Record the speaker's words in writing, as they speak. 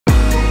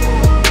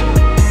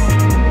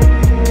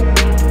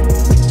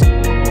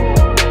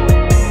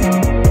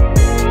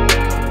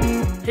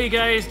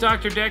guys,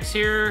 Dr. Dex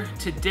here.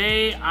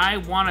 Today I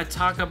want to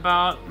talk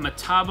about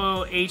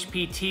Metabo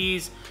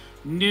HPT's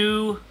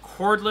new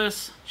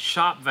cordless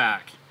shop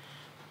vac.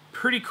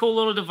 Pretty cool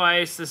little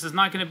device. This is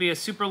not going to be a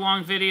super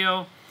long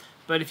video,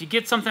 but if you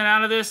get something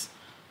out of this,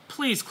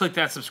 please click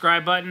that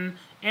subscribe button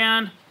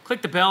and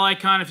click the bell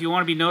icon if you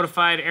want to be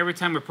notified every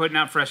time we're putting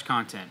out fresh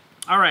content.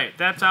 Alright,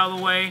 that's out of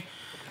the way.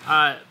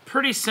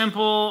 Pretty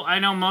simple. I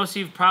know most of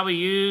you have probably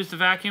used a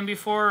vacuum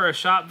before, or a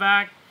shop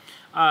vac.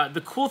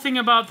 The cool thing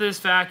about this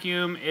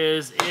vacuum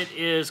is it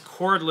is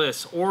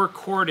cordless or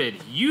corded.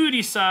 You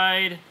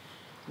decide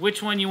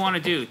which one you want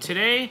to do.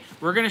 Today,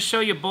 we're going to show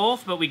you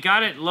both, but we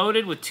got it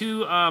loaded with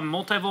two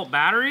multi-volt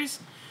batteries.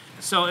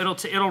 So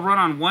it'll run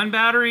on one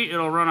battery,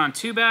 it'll run on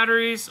two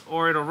batteries,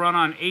 or it'll run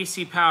on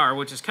AC power,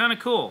 which is kind of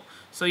cool.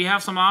 So you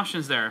have some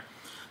options there.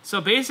 So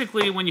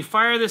basically, when you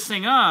fire this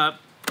thing up,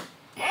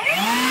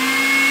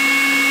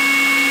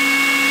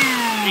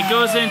 it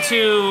goes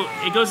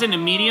into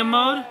medium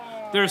mode.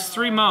 There's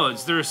three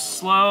modes. There's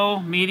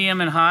slow,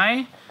 medium, and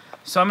high.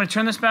 So I'm going to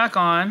turn this back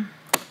on.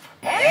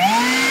 Hit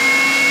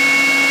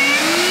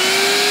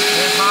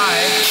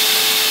high.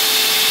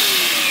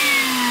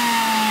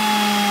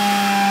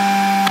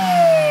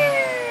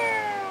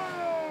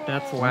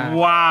 That's whack.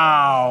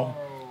 What?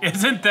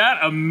 Isn't that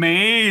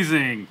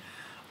amazing?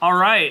 All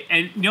right,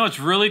 and you know what's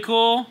really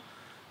cool?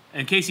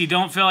 In case you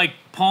don't feel like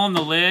pulling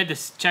the lid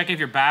to check if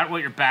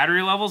what your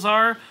battery levels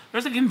are,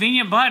 there's a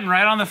convenient button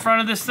right on the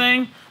front of this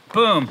thing.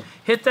 Boom,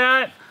 hit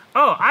that.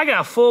 Oh, I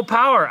got full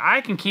power.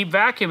 I can keep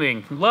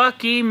vacuuming.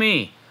 Lucky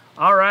me.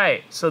 All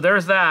right, so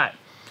there's that.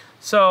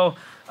 So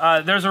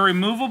there's a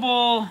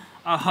removable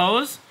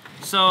hose.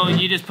 So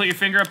you just put your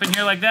finger up in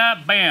here like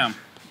that, bam.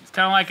 It's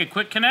kind of like a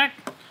quick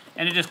connect,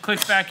 and it just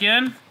clicks back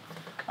in.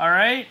 All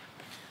right,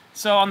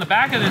 so on the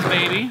back of this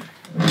baby,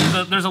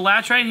 there's a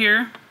latch right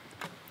here.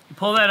 You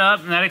pull that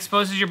up, and that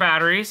exposes your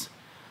batteries.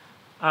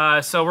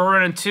 So we're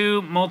running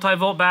two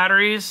multi-volt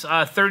batteries,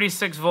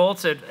 36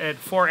 volts at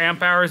 4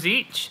 amp hours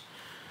each.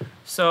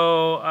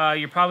 So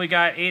you probably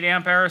got 8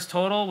 amp hours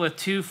total with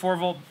two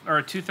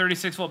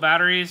 36 volt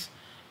batteries.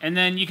 And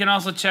then you can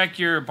also check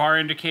your bar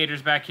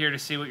indicators back here to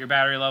see what your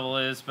battery level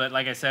is. But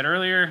like I said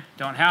earlier,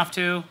 don't have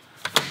to.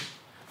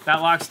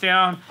 That locks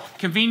down.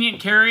 Convenient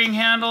carrying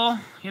handle,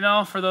 you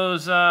know, for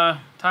those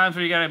times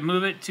where you got to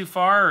move it too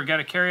far or got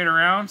to carry it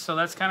around. So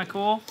that's kind of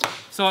cool.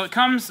 So it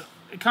comes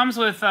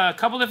with a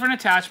couple different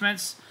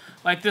attachments,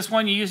 like this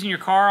one you use in your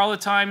car all the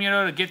time, you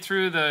know, to get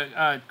through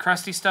the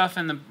crusty stuff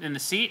in the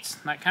seats,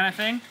 that kind of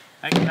thing.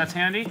 That's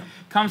handy.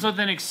 Comes with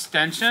an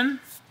extension,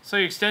 so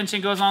your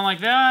extension goes on like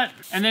that,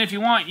 and then if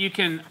you want, you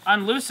can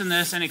unloosen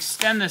this and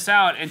extend this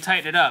out and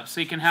tighten it up, so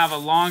you can have a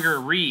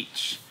longer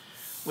reach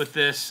with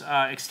this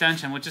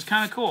extension, which is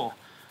kind of cool.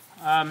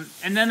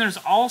 And then there's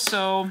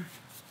also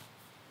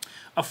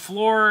a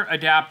floor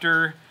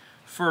adapter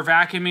for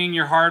vacuuming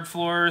your hard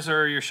floors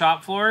or your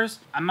shop floors.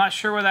 I'm not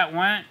sure where that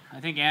went. I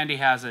think Andy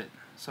has it.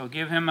 So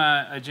give him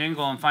a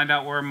jingle and find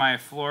out where my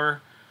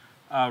floor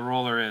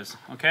roller is,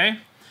 okay?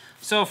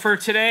 So for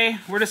today,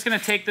 we're just gonna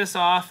take this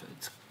off.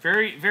 It's a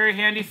very, very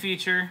handy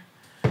feature.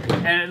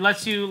 And it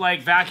lets you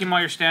like vacuum while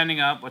you're standing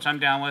up, which I'm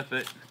down with,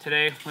 but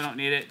today we don't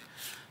need it.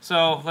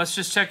 So let's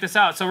just check this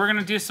out. So we're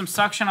gonna do some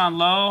suction on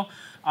low,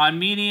 on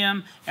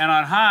medium, and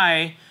on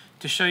high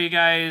to show you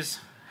guys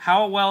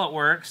how well it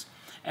works.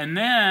 And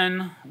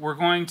then we're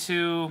going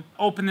to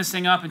open this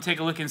thing up and take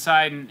a look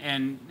inside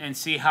and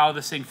see how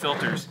this thing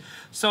filters.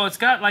 So it's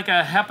got like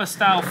a HEPA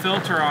style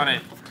filter on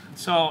it.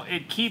 So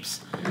it keeps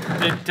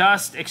the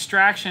dust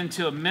extraction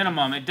to a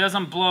minimum. It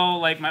doesn't blow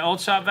like my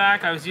old shop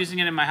vac. I was using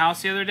it in my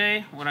house the other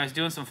day when I was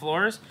doing some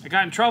floors. I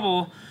got in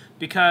trouble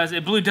because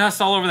it blew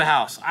dust all over the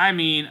house. I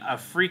mean, a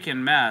freaking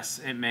mess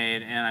it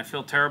made, and I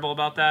feel terrible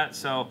about that.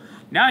 So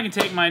now I can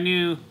take my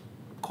new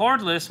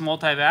cordless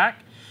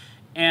multi-vac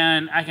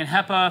and I can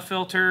HEPA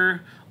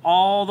filter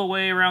all the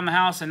way around the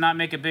house and not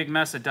make a big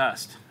mess of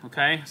dust,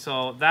 okay?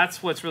 So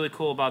that's what's really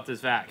cool about this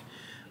vac.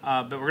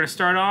 But we're gonna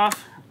start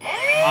off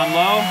on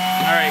low.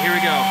 All right, here we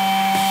go.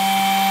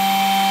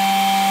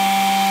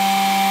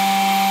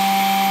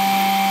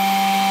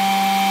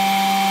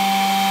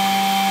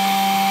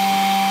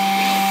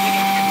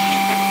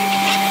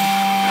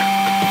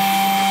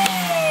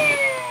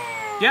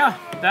 Yeah,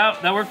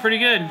 that worked pretty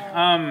good.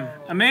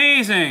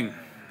 Amazing.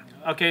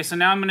 Okay, so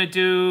now I'm gonna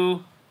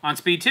do on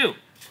speed 2.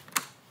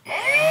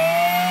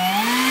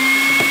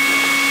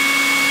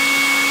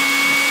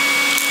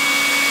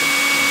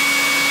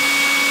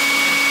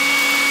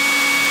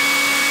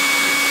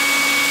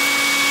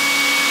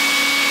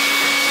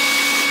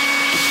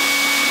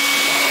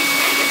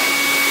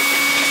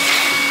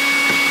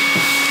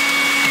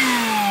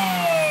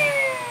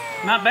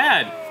 Not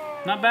bad,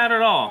 not bad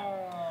at all.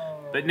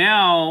 But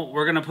now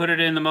we're gonna put it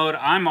in the mode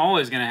I'm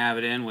always gonna have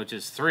it in, which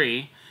is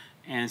 3.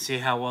 And see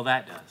how well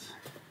that does.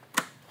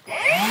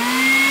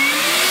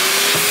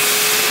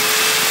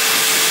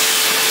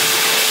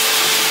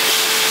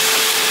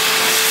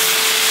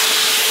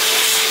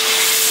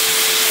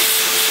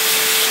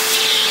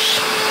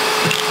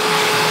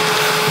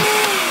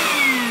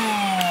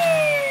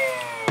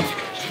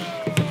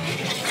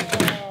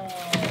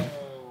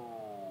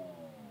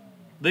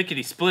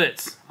 lickety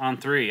splits on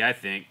 3, I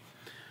think.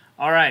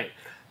 All right.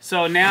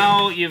 So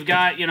now you've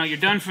got, you know, you're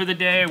done for the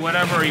day,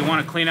 whatever, or you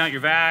want to clean out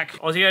your vac.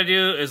 All you gotta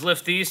do is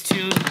lift these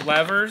 2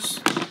 levers,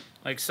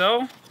 like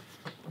so.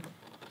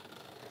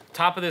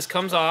 Top of this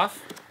comes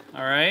off,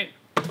 all right?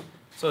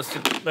 So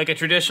it's like a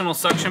traditional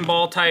suction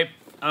ball type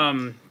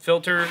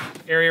filter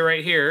area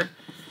right here.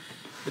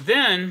 But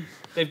then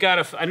they've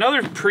got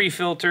another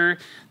pre-filter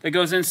that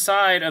goes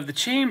inside of the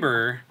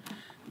chamber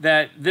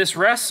that this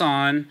rests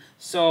on,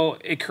 so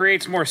it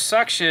creates more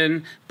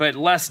suction but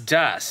less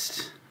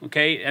dust.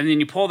 Okay, and then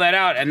you pull that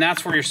out, and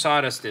that's where your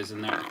sawdust is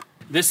in there.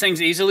 This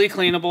thing's easily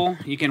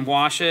cleanable. You can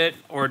wash it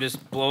or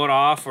just blow it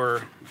off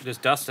or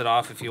just dust it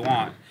off if you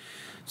want.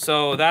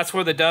 So that's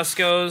where the dust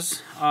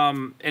goes,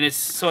 and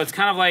it's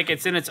kind of like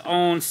it's in its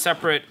own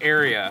separate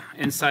area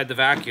inside the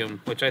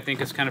vacuum, which I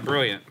think is kind of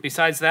brilliant.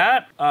 Besides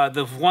that,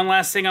 the one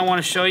last thing I want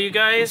to show you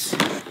guys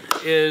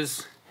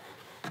is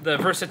the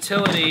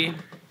versatility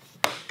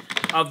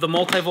of the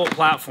multi-volt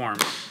platform.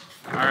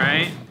 All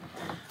right,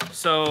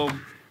 so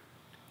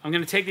I'm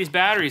gonna take these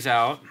batteries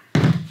out.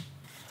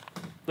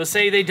 Let's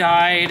say they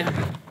died,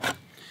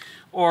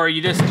 or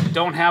you just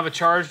don't have a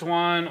charged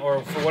one,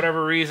 or for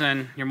whatever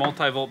reason, your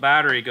multi-volt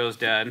battery goes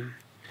dead.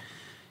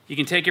 You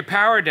can take your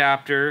power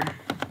adapter.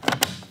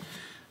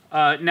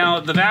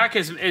 Now the vac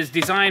is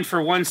designed for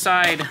one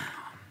side.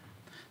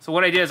 So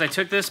what I did is I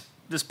took this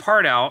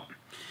part out,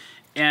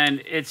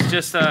 and it's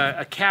just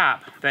a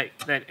cap that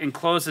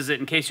encloses it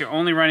in case you're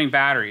only running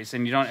batteries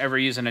and you don't ever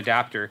use an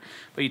adapter.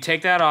 But you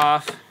take that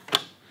off.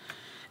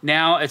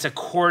 Now it's a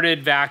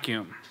corded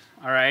vacuum,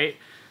 all right?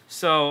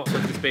 So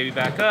put this baby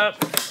back up.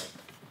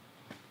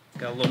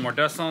 Got a little more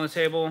dust on the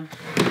table.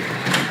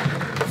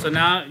 So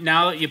now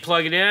that you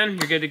plug it in,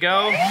 you're good to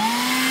go.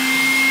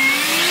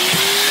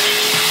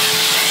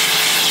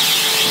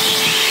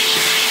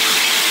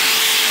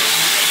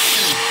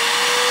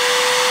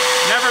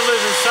 Never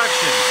loses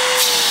suction.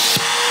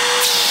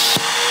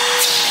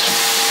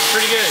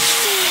 Pretty good.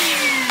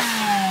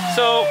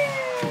 So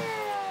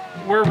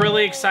we're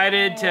really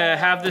excited to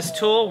have this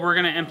tool. We're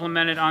going to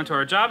implement it onto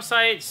our job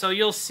site. So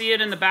you'll see it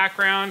in the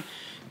background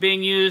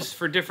being used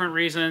for different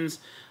reasons.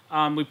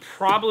 We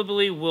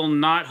probably will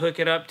not hook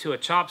it up to a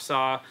chop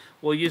saw.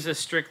 We'll use this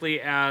strictly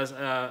as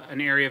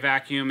an area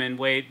vacuum and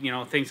weigh, you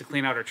know, things to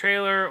clean out our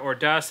trailer or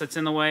dust that's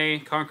in the way,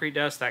 concrete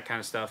dust, that kind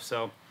of stuff.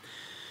 So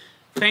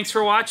thanks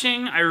for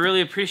watching. I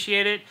really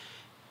appreciate it.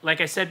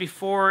 Like I said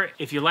before,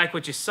 if you like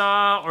what you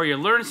saw or you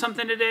learned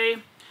something today,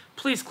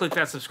 please click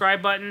that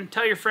subscribe button.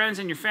 Tell your friends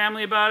and your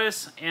family about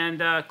us,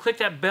 and click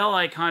that bell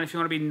icon if you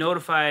want to be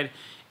notified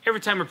every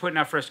time we're putting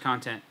out fresh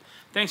content.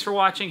 Thanks for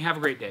watching. Have a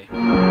great day.